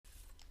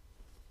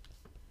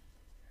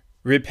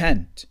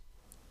Repent,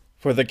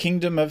 for the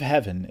kingdom of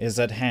heaven is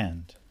at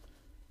hand.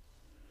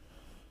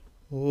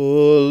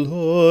 O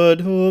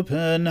Lord,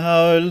 open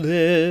our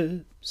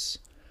lips,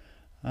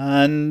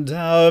 and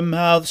our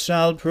mouth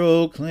shall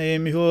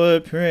proclaim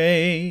your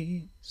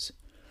praise.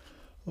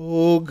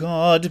 O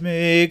God,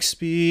 make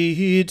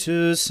speed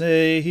to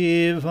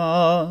save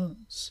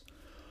us.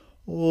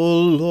 O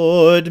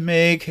Lord,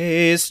 make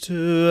haste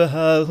to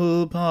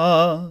help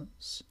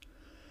us.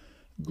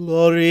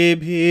 Glory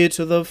be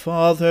to the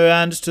Father,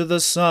 and to the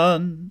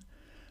Son,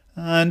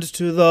 and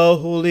to the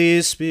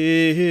Holy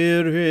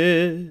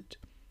Spirit,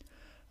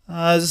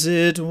 as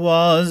it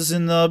was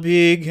in the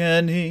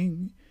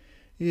beginning,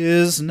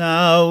 is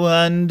now,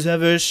 and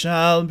ever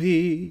shall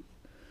be,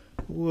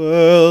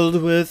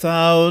 world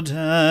without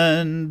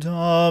end.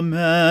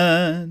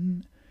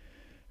 Amen.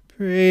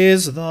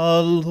 Praise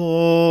the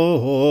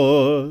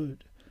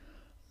Lord.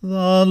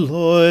 The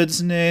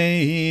Lord's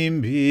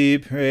name be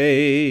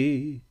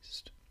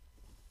praised.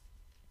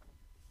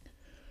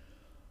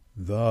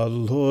 The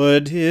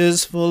Lord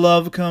is full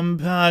of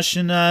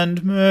compassion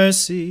and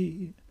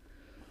mercy.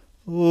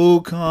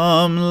 O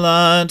come,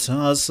 let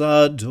us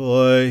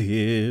adore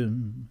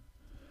him.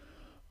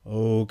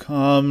 O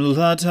come,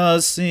 let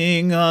us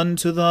sing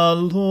unto the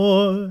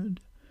Lord.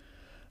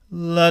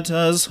 Let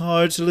us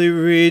heartily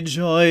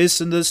rejoice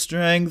in the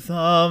strength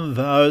of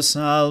our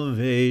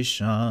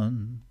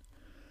salvation.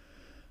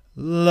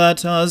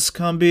 Let us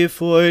come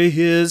before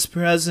his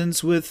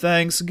presence with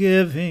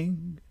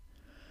thanksgiving,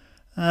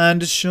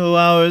 and show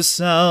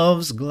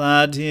ourselves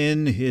glad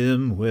in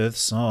him with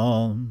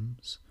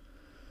psalms.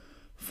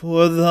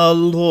 For the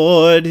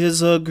Lord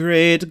is a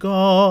great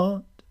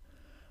God,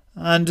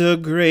 and a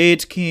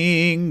great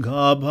King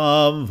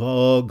above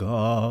all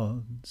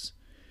gods.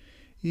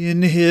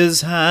 In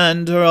his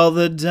hand are all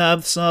the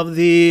depths of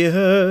the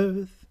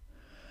earth,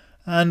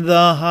 and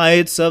the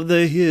heights of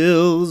the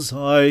hills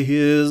are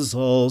his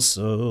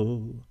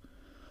also.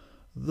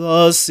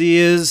 The sea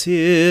is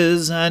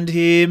his, and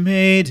he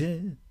made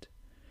it,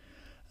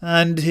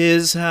 and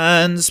his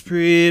hands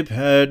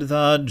prepared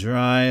the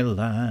dry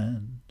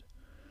land.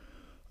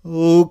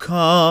 O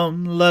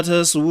come, let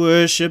us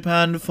worship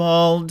and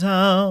fall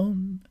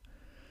down,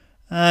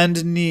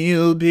 and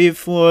kneel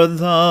before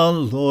the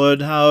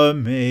Lord our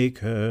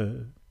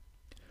Maker.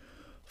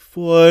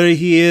 For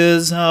he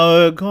is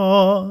our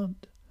God,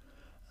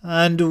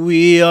 and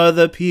we are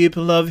the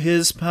people of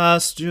his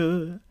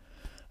pasture,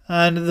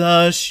 and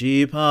the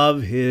sheep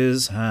of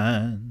his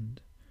hand.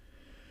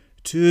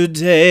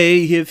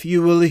 Today, if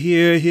you will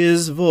hear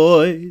his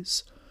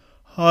voice,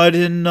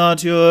 harden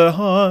not your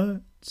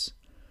hearts,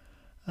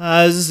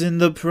 as in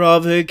the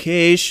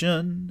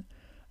provocation,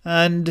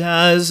 and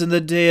as in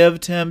the day of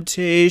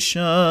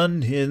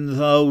temptation in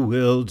the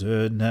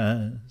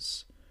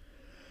wilderness,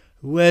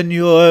 when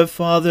your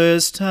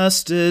fathers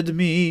tested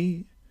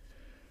me,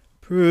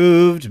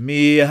 proved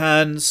me,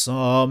 and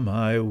saw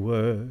my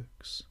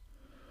works.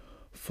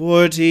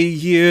 40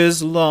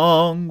 years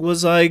long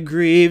was I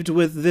grieved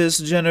with this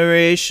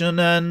generation,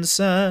 and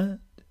said,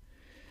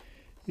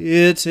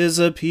 It is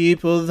a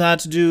people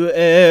that do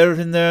err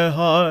in their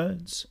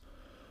hearts,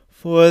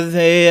 for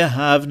they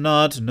have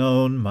not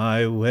known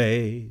my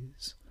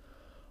ways,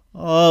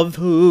 of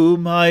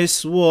whom I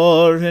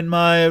swore in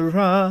my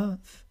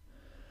wrath,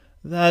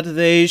 that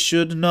they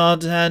should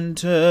not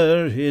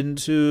enter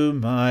into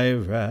my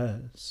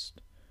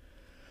rest.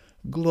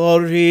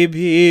 Glory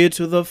be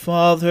to the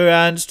Father,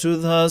 and to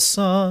the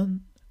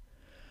Son,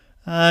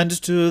 and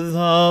to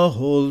the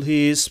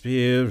Holy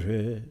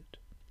Spirit,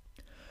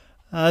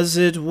 as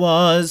it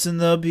was in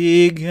the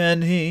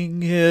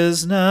beginning,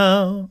 is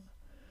now,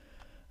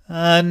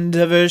 and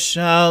ever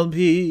shall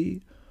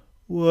be,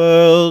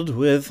 world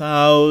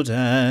without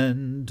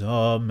end.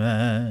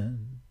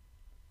 Amen.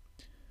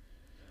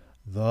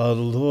 The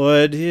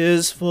Lord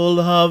is full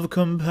of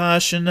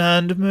compassion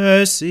and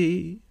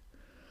mercy.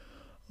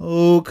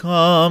 O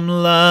come,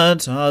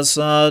 let us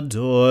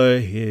adore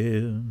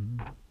him.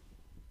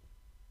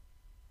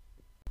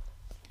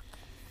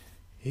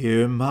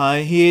 Hear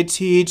my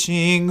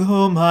teaching,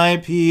 O my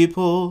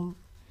people.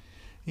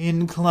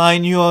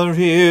 Incline your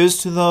ears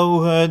to the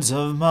words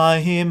of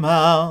my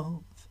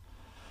mouth.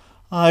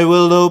 I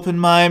will open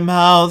my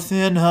mouth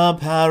in a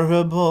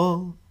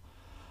parable.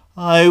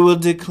 I will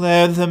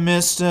declare the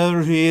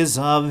mysteries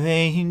of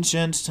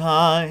ancient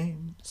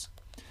times,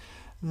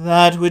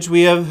 that which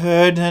we have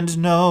heard and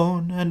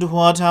known, and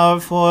what our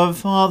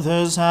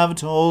forefathers have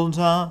told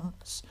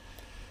us,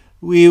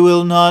 we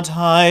will not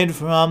hide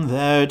from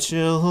their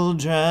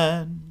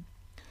children.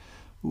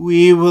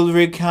 We will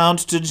recount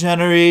to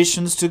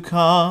generations to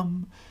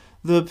come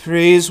the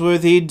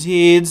praiseworthy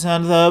deeds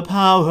and the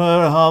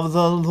power of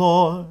the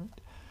Lord,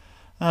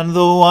 and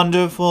the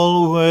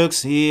wonderful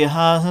works he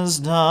has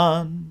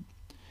done.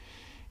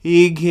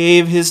 He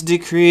gave his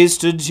decrees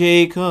to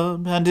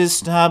Jacob, and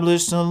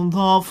established a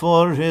law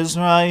for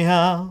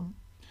Israel,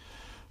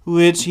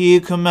 which he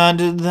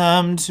commanded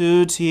them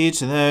to teach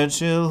their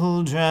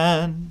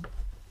children,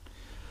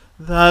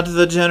 that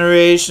the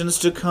generations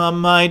to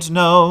come might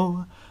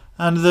know,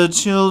 and the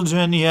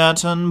children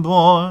yet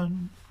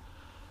unborn,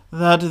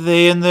 that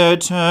they in their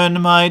turn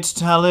might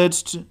tell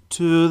it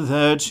to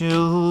their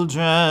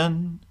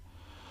children,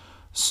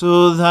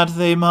 so that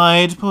they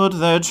might put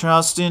their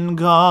trust in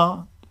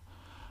God,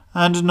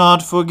 and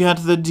not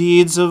forget the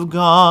deeds of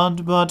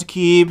God, but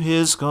keep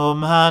his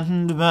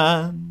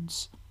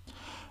commandments,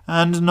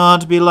 and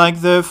not be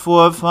like their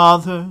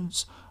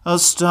forefathers, a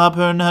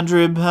stubborn and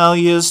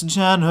rebellious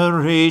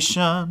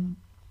generation,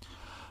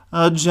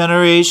 a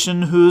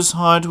generation whose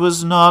heart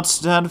was not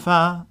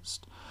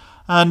steadfast,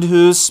 and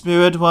whose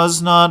spirit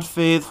was not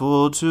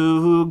faithful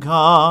to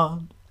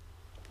God.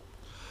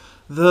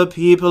 The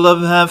people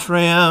of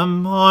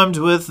Ephraim, armed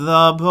with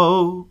the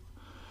bow,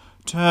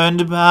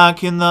 turned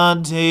back in the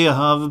day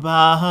of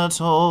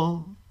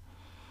battle.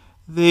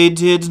 They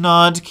did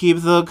not keep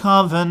the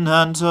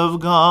covenant of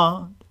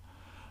God,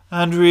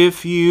 and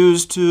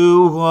refused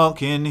to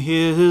walk in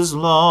his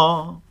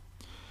law.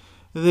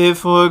 They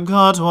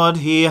forgot what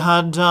he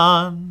had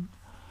done,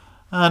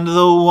 and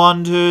the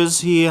wonders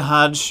he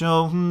had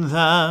shown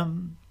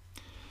them.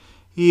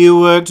 He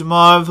worked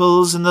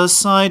marvels in the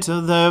sight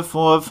of their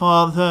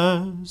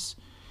forefathers,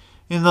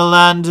 in the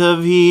land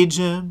of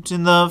Egypt,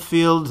 in the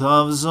field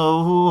of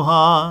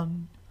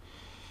Zoan.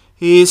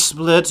 He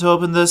split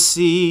open the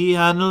sea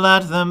and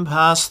let them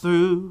pass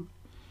through.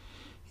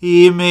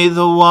 He made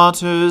the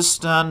waters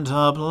stand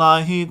up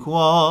like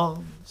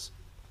walls.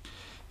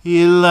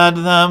 He led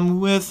them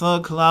with a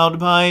cloud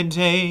by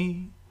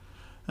day,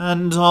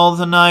 and all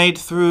the night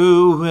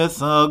through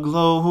with a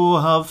glow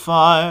of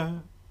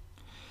fire.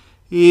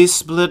 He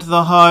split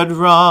the hard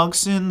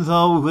rocks in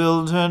the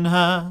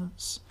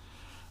wilderness,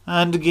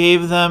 and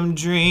gave them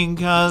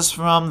drink as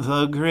from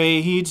the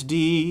great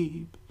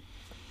deep.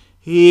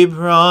 He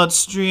brought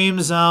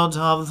streams out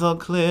of the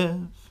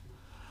cliff,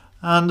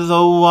 and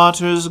the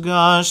waters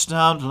gushed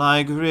out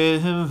like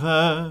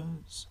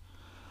rivers.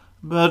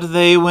 But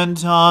they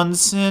went on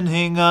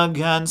sinning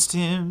against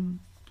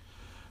him,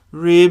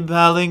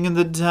 rebelling in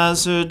the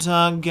desert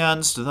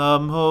against the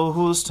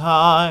Most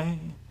High.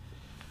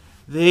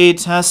 They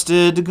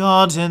tested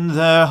God in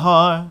their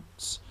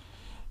hearts,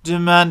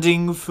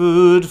 demanding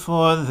food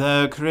for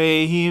their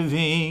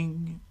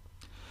craving.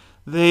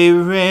 They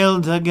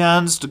railed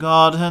against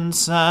God and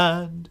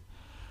said,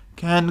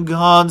 "Can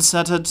God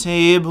set a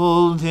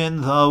table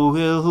in the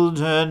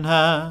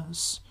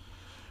wilderness?"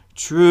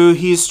 True,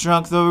 he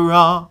struck the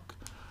rock,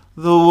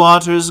 the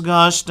waters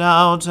gushed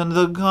out, and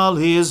the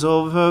gullies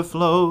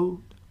overflowed.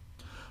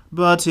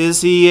 But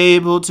is he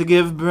able to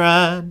give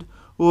bread,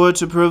 or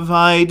to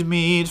provide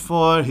meat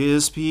for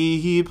his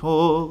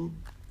people?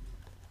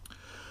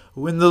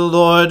 When the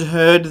Lord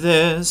heard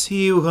this,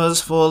 he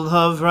was full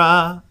of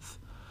wrath.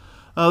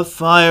 A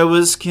fire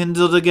was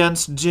kindled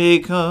against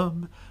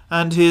Jacob,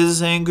 and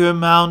his anger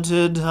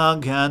mounted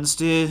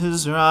against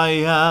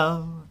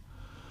Israel.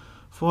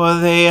 For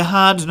they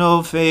had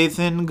no faith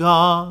in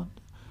God,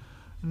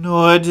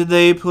 nor did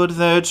they put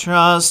their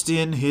trust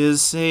in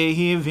his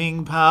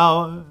saving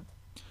power.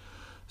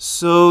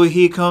 So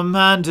he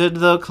commanded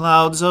the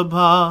clouds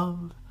above,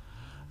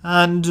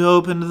 and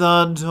opened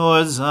the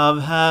doors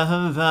of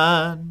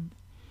heaven.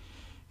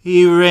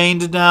 He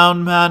rained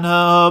down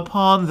manna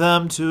upon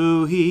them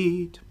to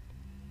eat,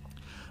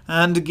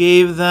 and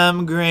gave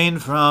them grain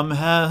from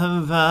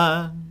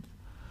heaven.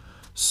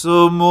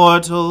 So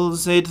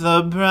mortals ate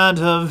the bread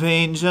of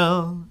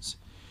angels.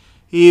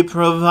 He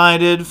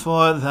provided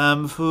for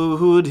them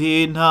food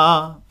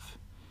enough.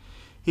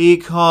 He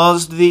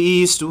caused the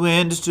east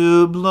wind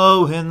to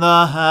blow in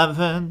the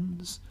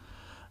heavens,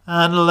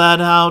 and let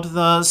out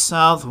the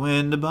south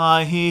wind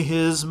by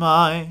his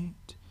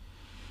might.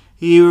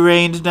 He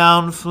rained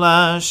down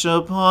flesh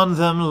upon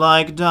them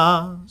like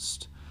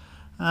dust,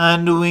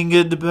 and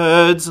winged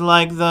birds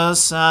like the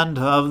sand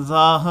of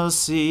the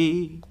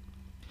sea.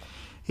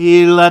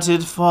 He let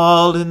it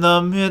fall in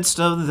the midst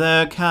of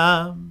their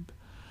camp,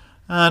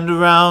 and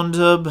round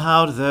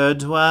about their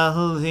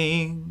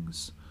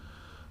dwellings.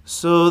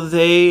 So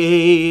they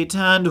ate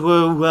and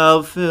were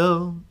well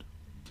filled,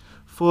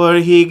 for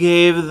he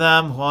gave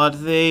them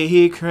what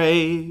they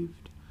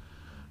craved.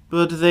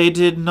 But they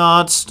did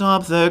not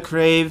stop their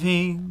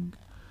craving,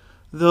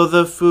 though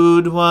the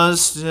food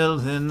was still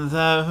in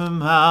their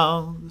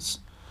mouths.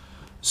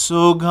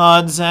 So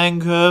God's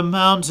anger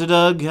mounted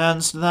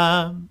against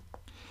them.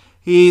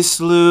 He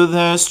slew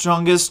their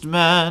strongest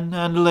men,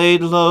 and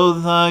laid low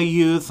the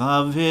youth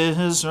of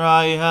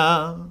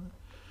Israel.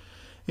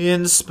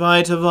 In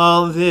spite of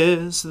all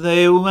this,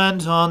 they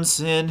went on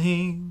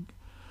sinning,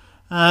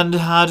 and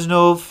had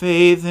no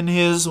faith in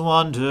his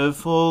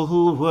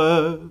wonderful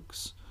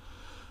works.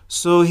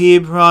 So he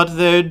brought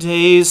their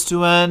days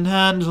to an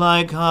end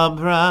like a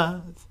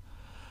breath,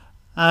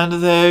 and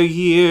their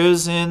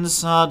years in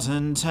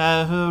sudden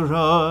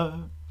terror.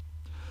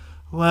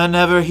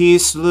 Whenever he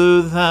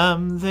slew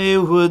them, they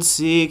would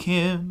seek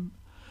him,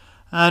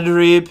 and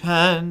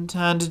repent,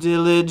 and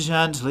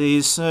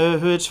diligently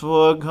search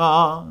for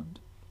God.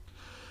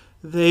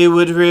 They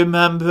would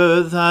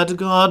remember that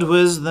God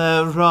was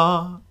their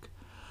rock,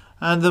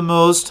 and the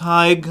Most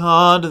High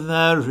God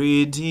their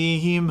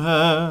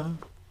Redeemer.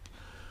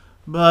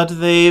 But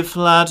they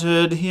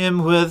flattered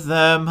him with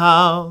their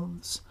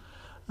mouths,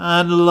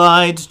 and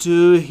lied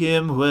to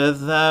him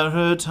with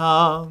their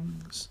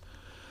tongues.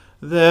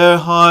 Their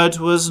heart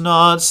was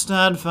not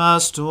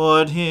steadfast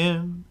toward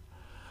him,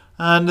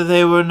 and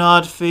they were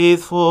not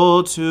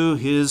faithful to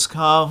his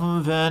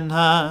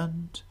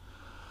covenant.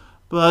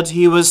 But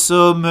he was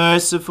so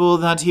merciful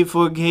that he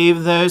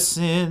forgave their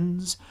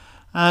sins,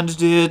 and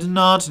did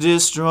not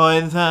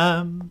destroy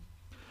them.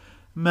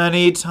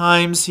 Many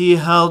times he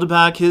held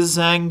back his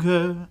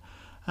anger,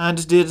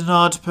 and did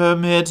not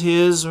permit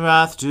his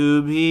wrath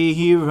to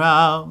be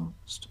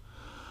roused.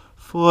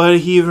 For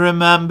he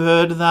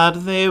remembered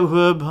that they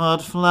were but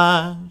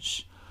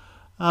flesh,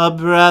 a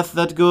breath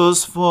that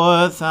goes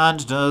forth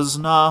and does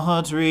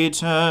not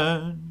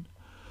return.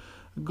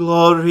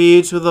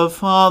 Glory to the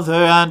Father,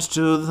 and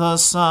to the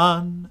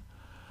Son,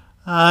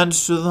 and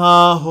to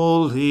the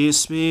Holy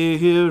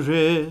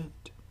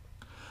Spirit,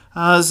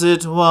 as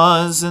it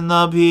was in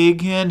the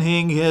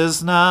beginning,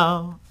 is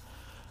now,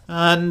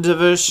 and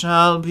ever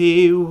shall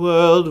be,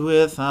 world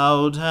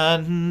without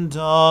end.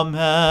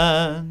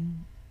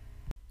 Amen.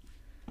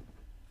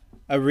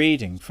 A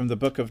reading from the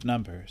book of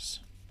Numbers.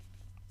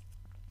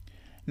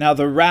 Now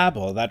the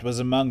rabble that was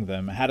among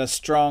them had a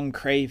strong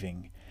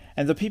craving,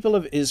 and the people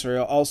of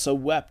Israel also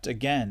wept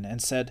again,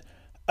 and said,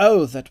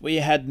 Oh, that we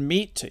had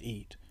meat to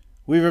eat!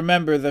 We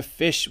remember the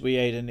fish we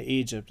ate in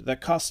Egypt,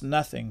 that cost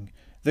nothing,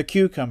 the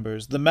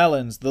cucumbers, the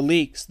melons, the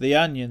leeks, the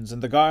onions,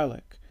 and the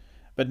garlic.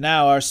 But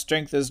now our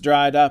strength is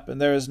dried up,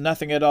 and there is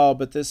nothing at all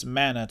but this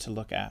manna to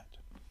look at.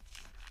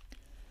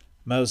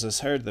 Moses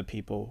heard the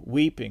people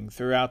weeping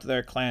throughout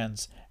their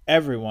clans,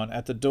 everyone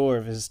at the door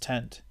of his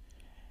tent.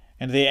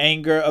 And the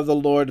anger of the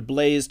Lord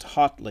blazed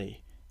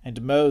hotly,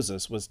 and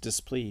Moses was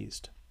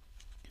displeased.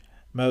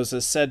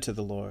 Moses said to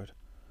the Lord,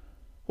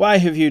 Why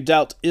have you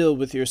dealt ill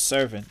with your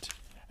servant?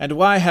 And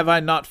why have I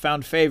not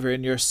found favor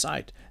in your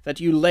sight, that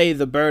you lay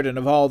the burden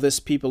of all this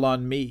people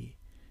on me?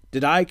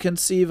 Did I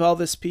conceive all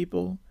this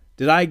people?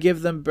 Did I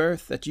give them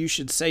birth, that you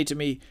should say to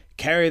me,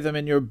 Carry them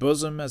in your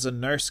bosom, as a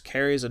nurse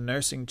carries a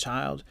nursing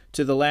child,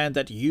 to the land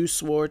that you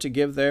swore to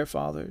give their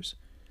fathers?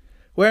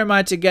 Where am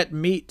I to get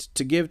meat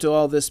to give to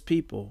all this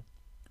people?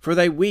 For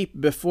they weep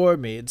before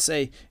me, and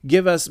say,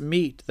 Give us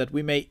meat, that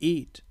we may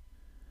eat.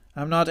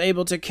 I am not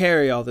able to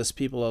carry all this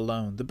people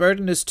alone. The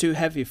burden is too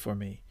heavy for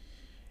me.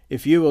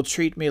 If you will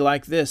treat me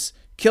like this,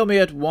 kill me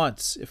at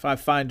once, if I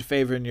find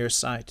favor in your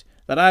sight,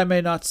 that I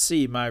may not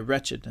see my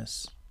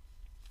wretchedness.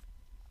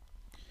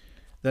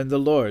 Then the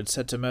Lord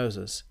said to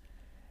Moses,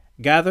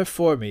 Gather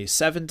for me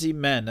 70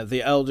 men of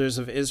the elders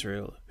of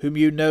Israel, whom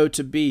you know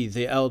to be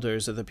the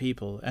elders of the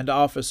people, and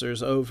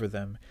officers over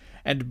them,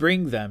 and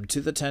bring them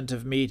to the tent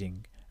of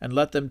meeting, and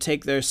let them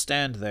take their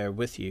stand there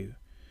with you.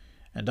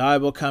 And I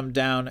will come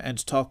down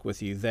and talk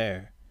with you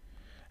there.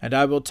 And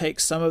I will take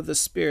some of the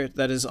Spirit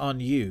that is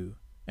on you,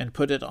 and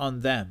put it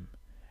on them,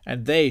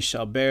 and they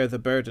shall bear the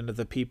burden of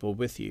the people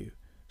with you,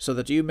 so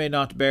that you may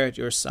not bear it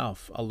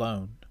yourself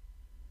alone.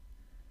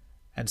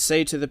 And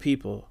say to the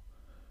people,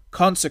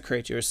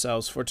 Consecrate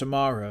yourselves for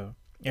tomorrow,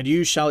 and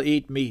you shall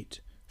eat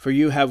meat, for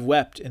you have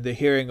wept in the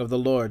hearing of the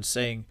Lord,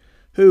 saying,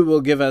 Who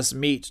will give us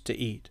meat to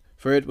eat?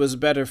 For it was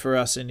better for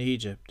us in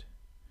Egypt.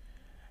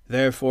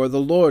 Therefore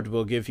the Lord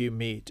will give you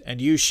meat, and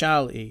you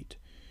shall eat.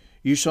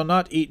 You shall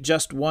not eat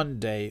just 1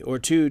 day, or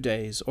 2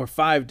 days, or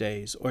 5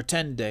 days, or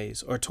 10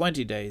 days, or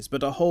 20 days,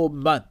 but a whole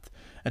month,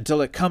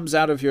 until it comes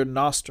out of your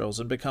nostrils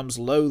and becomes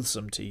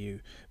loathsome to you,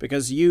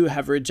 because you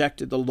have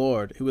rejected the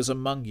Lord who is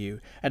among you,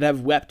 and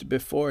have wept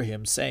before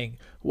him, saying,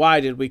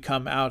 Why did we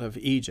come out of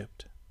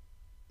Egypt?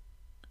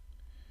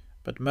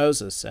 But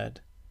Moses said,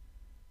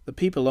 The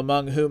people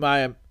among whom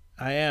I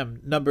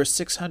am number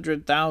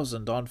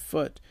 600,000 on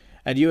foot,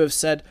 and you have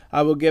said,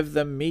 I will give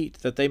them meat,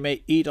 that they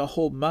may eat a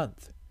whole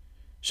month.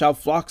 Shall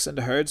flocks and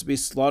herds be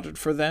slaughtered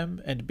for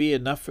them, and be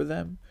enough for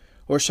them?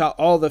 Or shall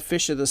all the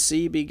fish of the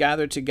sea be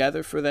gathered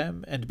together for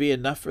them, and be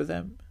enough for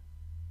them?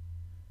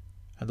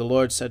 And the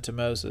Lord said to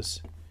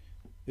Moses,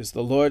 Is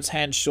the Lord's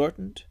hand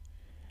shortened?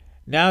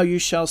 Now you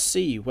shall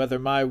see whether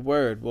my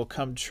word will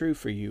come true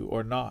for you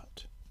or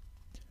not.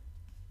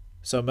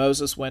 So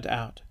Moses went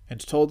out, and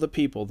told the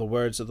people the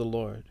words of the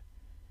Lord.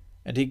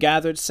 And he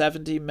gathered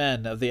 70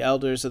 men of the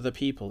elders of the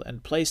people,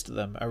 and placed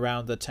them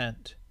around the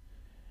tent.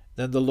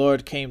 Then the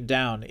Lord came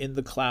down in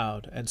the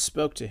cloud, and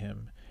spoke to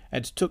him,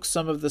 and took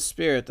some of the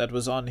Spirit that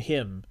was on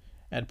him,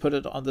 and put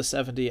it on the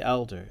 70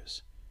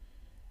 elders.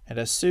 And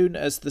as soon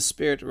as the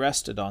Spirit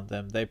rested on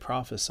them, they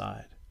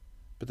prophesied,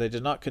 but they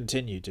did not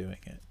continue doing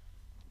it.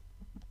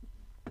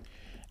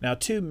 Now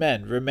 2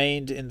 men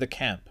remained in the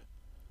camp,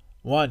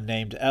 one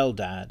named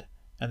Eldad,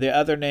 and the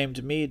other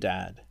named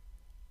Medad,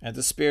 and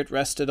the Spirit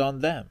rested on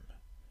them.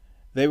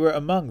 They were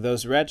among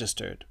those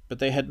registered, but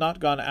they had not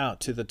gone out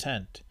to the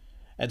tent,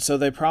 and so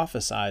they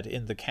prophesied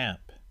in the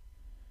camp.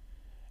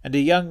 And a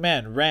young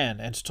man ran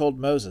and told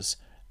Moses,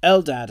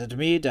 Eldad and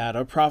Medad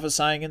are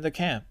prophesying in the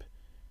camp.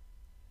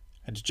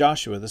 And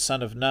Joshua the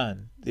son of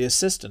Nun, the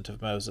assistant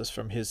of Moses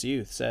from his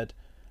youth, said,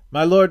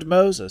 My lord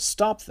Moses,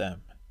 stop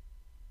them.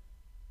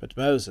 But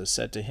Moses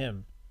said to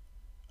him,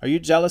 Are you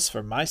jealous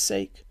for my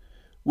sake?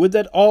 Would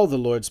that all the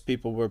Lord's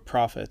people were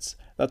prophets,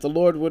 that the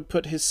Lord would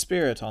put his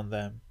Spirit on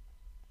them.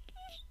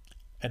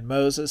 And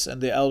Moses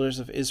and the elders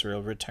of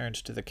Israel returned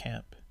to the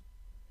camp.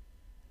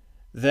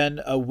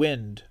 Then a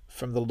wind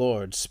from the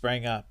Lord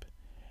sprang up,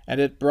 and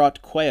it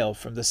brought quail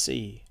from the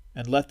sea,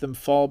 and let them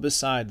fall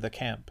beside the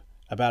camp,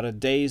 about a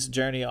day's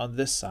journey on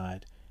this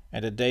side,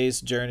 and a day's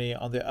journey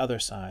on the other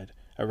side,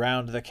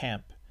 around the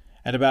camp,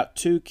 and about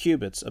 2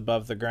 cubits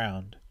above the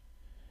ground.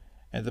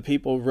 And the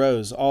people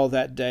rose all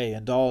that day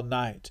and all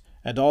night,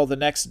 and all the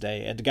next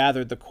day, and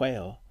gathered the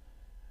quail.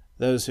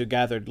 Those who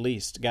gathered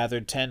least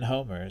gathered 10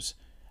 homers,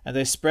 and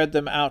they spread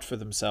them out for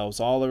themselves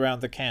all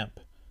around the camp.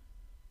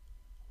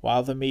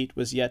 While the meat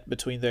was yet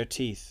between their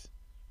teeth,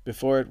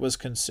 before it was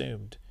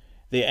consumed,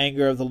 the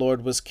anger of the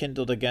Lord was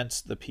kindled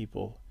against the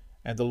people,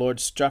 and the Lord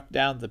struck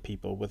down the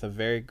people with a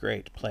very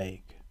great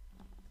plague.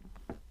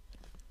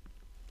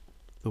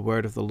 The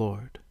word of the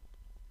Lord.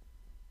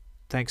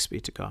 Thanks be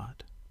to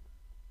God.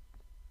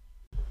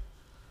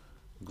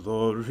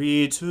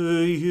 Glory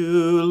to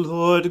you,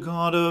 Lord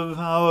God of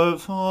our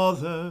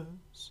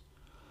fathers.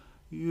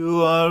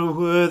 You are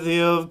worthy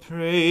of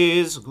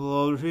praise.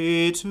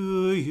 Glory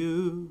to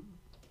you.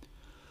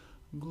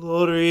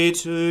 Glory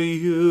to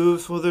you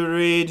for the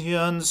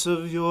radiance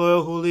of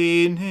your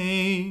holy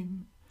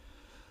name.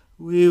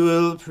 We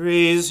will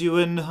praise you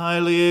and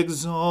highly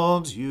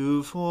exalt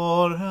you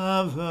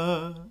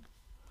forever.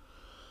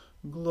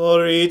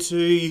 Glory to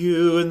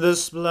you in the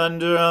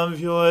splendor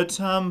of your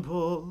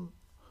temple.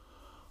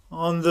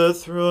 On the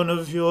throne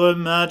of your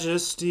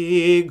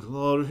majesty,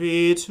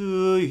 glory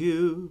to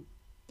you.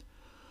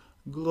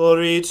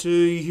 Glory to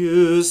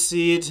you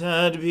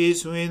seated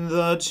between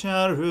the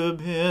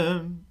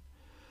cherubim.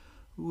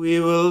 We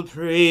will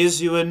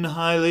praise you and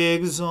highly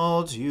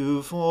exalt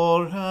you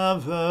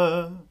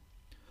forever.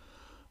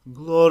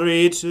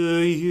 Glory to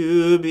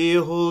you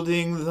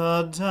beholding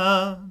the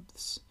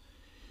depths.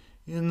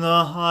 In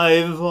the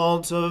high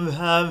vault of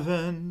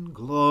heaven,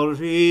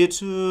 glory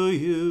to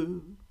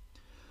you.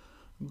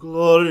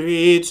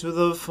 Glory to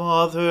the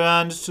Father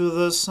and to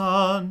the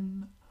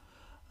Son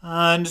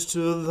and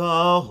to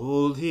the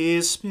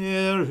Holy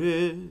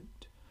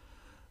Spirit.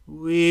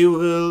 We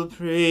will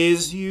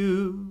praise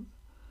you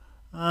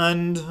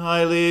and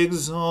highly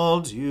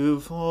exalt you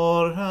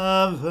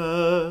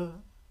forever.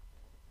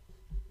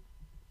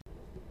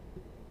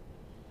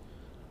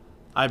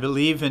 I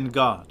believe in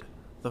God,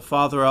 the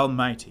Father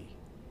Almighty,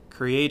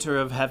 creator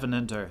of heaven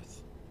and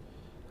earth.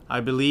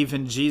 I believe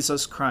in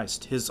Jesus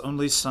Christ, his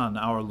only Son,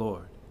 our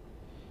Lord.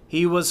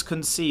 He was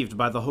conceived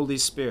by the Holy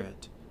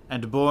Spirit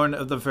and born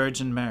of the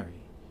Virgin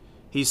Mary.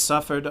 He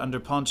suffered under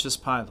Pontius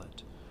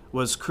Pilate,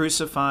 was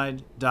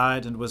crucified,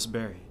 died, and was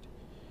buried.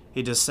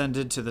 He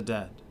descended to the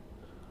dead.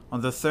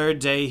 On the 3rd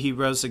day he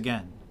rose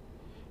again.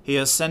 He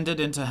ascended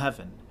into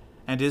heaven,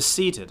 and is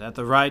seated at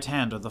the right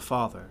hand of the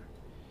Father.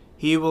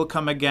 He will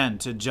come again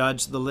to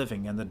judge the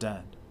living and the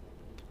dead.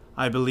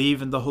 I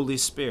believe in the Holy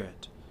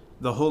Spirit,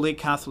 the Holy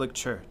Catholic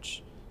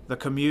Church, the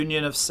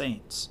communion of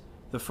saints,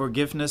 the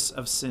forgiveness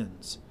of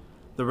sins,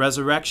 the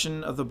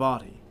resurrection of the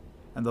body,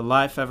 and the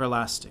life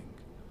everlasting.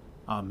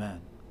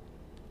 Amen.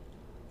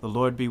 The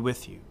Lord be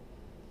with you.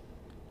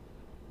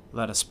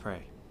 Let us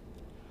pray.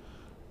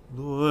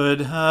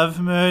 Lord, have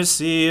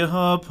mercy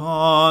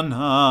upon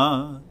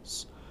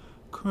us.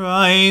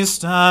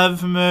 Christ,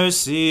 have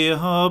mercy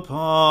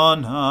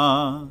upon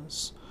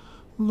us.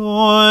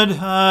 Lord,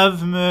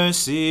 have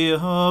mercy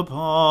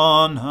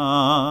upon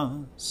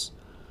us.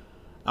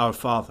 Our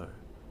Father,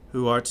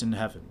 who art in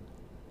heaven,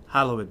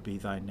 hallowed be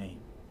thy name.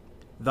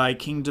 Thy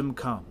kingdom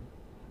come,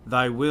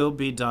 thy will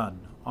be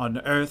done, on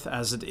earth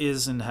as it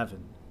is in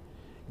heaven.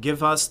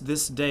 Give us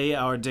this day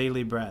our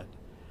daily bread,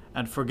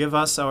 and forgive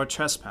us our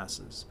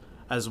trespasses,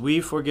 as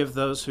we forgive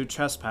those who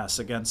trespass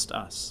against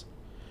us.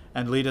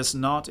 And lead us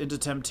not into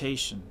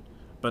temptation,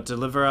 but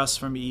deliver us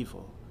from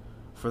evil.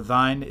 For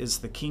thine is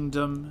the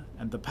kingdom,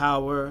 and the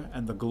power,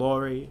 and the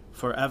glory,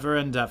 forever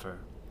and ever.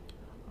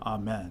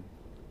 Amen.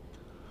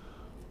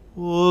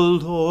 O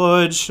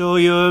Lord, show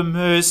your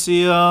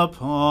mercy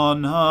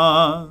upon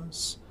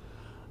us,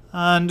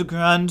 and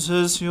grant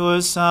us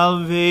your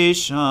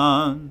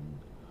salvation.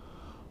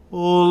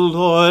 O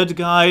Lord,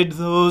 guide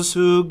those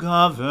who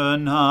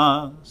govern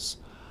us,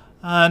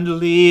 and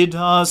lead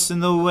us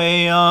in the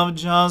way of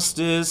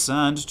justice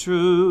and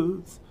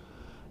truth.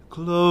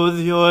 Clothe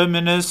your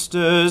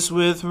ministers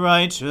with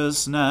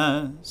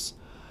righteousness,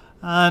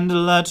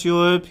 and let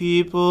your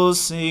people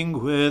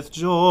sing with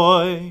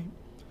joy.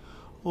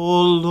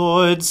 O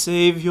Lord,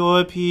 save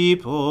your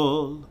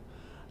people,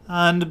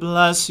 and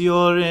bless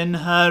your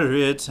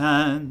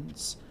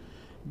inheritance.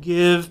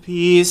 Give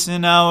peace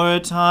in our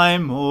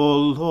time, O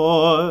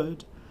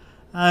Lord,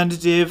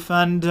 and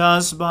defend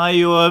us by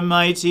your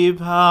mighty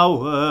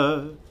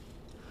power.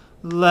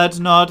 Let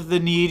not the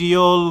needy,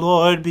 O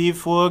Lord, be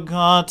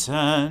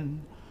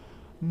forgotten,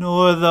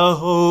 nor the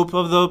hope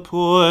of the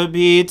poor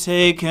be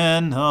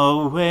taken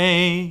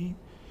away.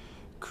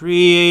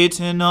 Create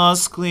in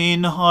us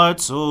clean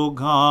hearts, O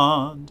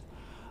God,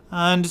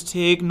 and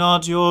take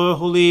not your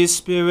Holy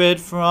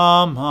Spirit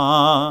from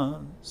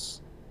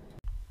us.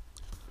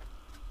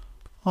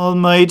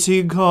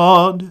 Almighty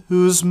God,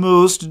 whose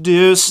most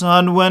dear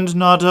Son went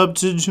not up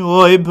to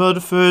joy,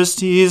 but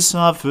first he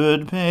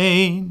suffered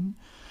pain,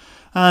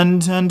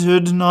 and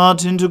entered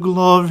not into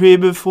glory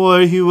before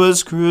he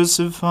was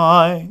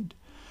crucified,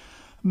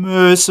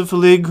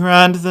 mercifully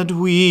grant that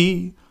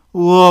we,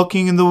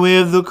 walking in the way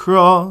of the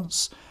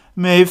cross,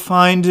 may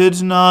find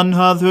it none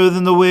other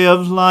than the way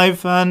of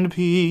life and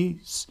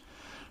peace.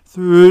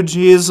 Through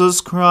Jesus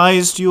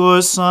Christ,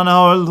 your Son,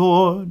 our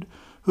Lord,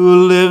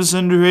 who lives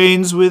and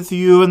reigns with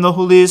you in the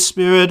Holy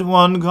Spirit,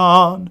 one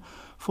God,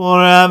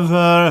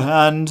 forever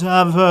and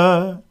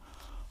ever.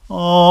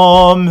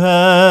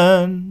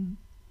 Amen.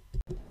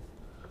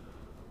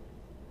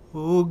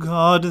 O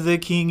God, the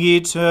King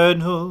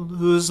eternal,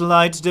 whose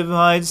light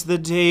divides the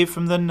day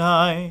from the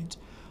night,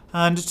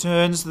 and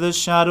turns the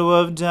shadow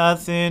of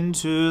death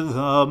into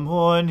the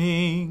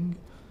morning,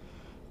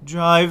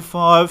 drive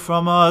far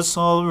from us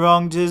all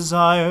wrong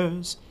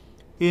desires,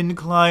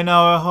 incline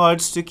our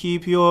hearts to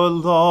keep your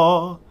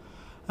law,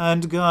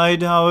 and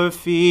guide our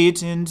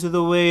feet into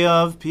the way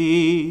of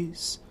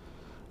peace,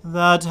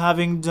 that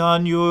having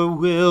done your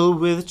will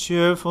with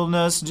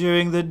cheerfulness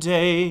during the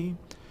day,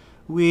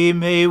 we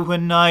may,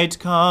 when night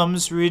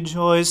comes,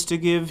 rejoice to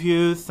give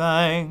you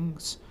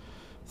thanks.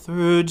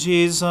 Through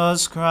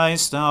Jesus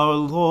Christ our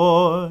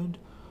Lord.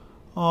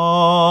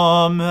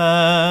 Amen.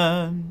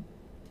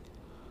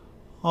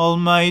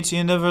 Almighty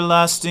and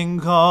everlasting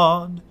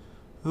God,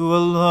 who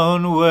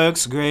alone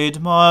works great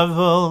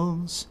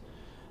marvels,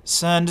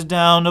 send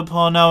down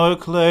upon our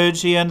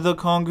clergy and the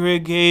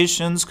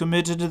congregations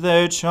committed to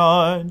their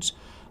charge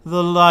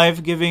the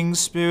life-giving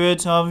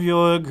Spirit of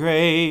your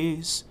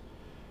grace.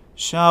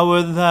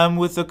 Shower them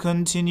with the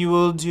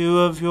continual dew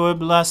of your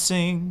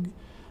blessing,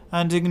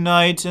 and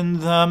ignite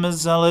in them a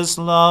zealous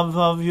love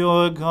of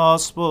your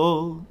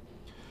gospel.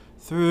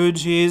 Through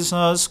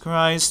Jesus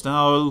Christ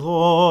our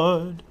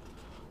Lord.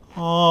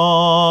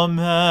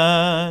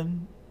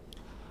 Amen.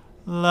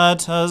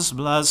 Let us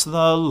bless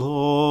the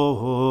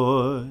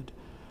Lord.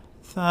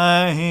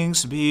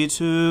 Thanks be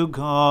to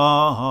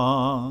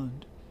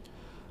God.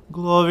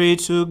 Glory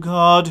to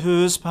God,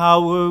 whose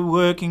power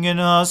working in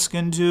us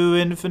can do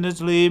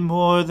infinitely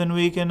more than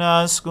we can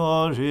ask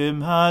or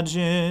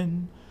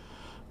imagine.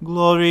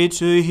 Glory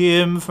to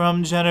him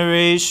from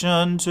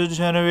generation to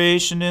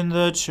generation in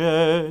the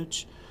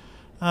church,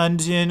 and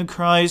in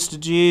Christ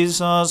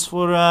Jesus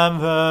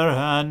forever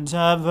and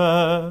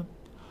ever.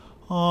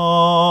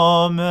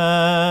 Amen.